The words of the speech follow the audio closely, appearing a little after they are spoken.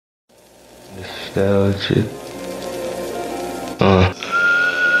Nostalgia. You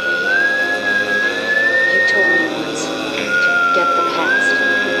told me once to forget the past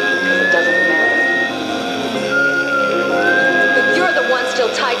because it doesn't matter. But you're the one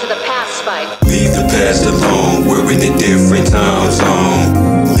still tied to the past, Spike. Leave the past alone, we're in a different time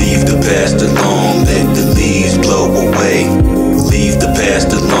zone. Leave the past alone, let the leaves blow away. Leave the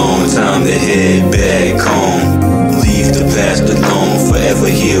past alone, time to head back home. Leave the past alone, forever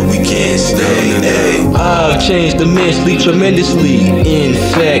here we can't stay. I've changed immensely, tremendously. In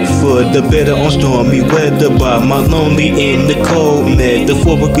fact, for the better on stormy weather, by my lonely in the cold.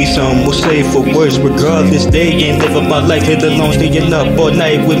 Metaphorically, some will say for worse. Regardless, they ain't living my life here alone, staying up all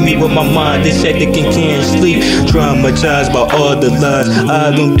night with me, with my mind is hectic and can't sleep. Traumatized by all the lies.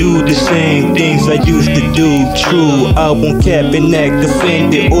 I don't do the same things I used to do. True, I won't cap and act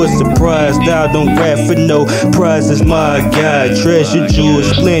offended or surprised. I don't rap for no prizes. My God, treasure jewels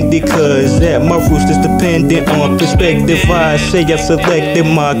splendid, cause at my roots is dependent on perspective. I say I've selected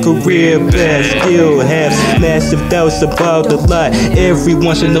my career path. Still have massive doubts about a lot every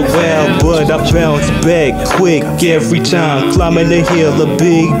once in a while, but I bounce back quick every time. Climbing the hill, a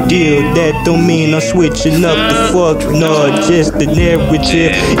big deal. That don't mean I'm switching up the fuck, no, just the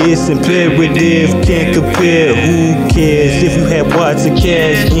narrative. It's imperative, can't compare. Who cares if you have lots of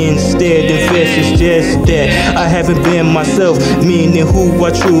cash? Instead, invest, it's just that I haven't been myself, meaning who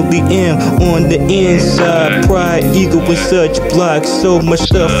I truly am on the inside. Pride, ego, and such blocks. So much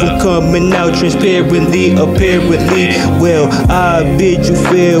stuff from coming out transparently, apparently. Well, I bid you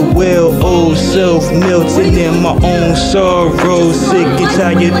farewell, old self, melting in my own sorrow. Sick and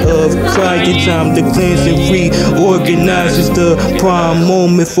tired of crying, time to cleanse and reorganize. It's the prime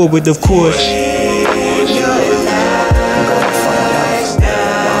moment for it, of course.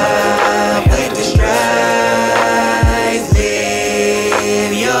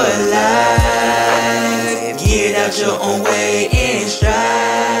 Get out your own way and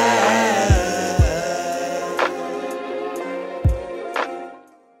strive.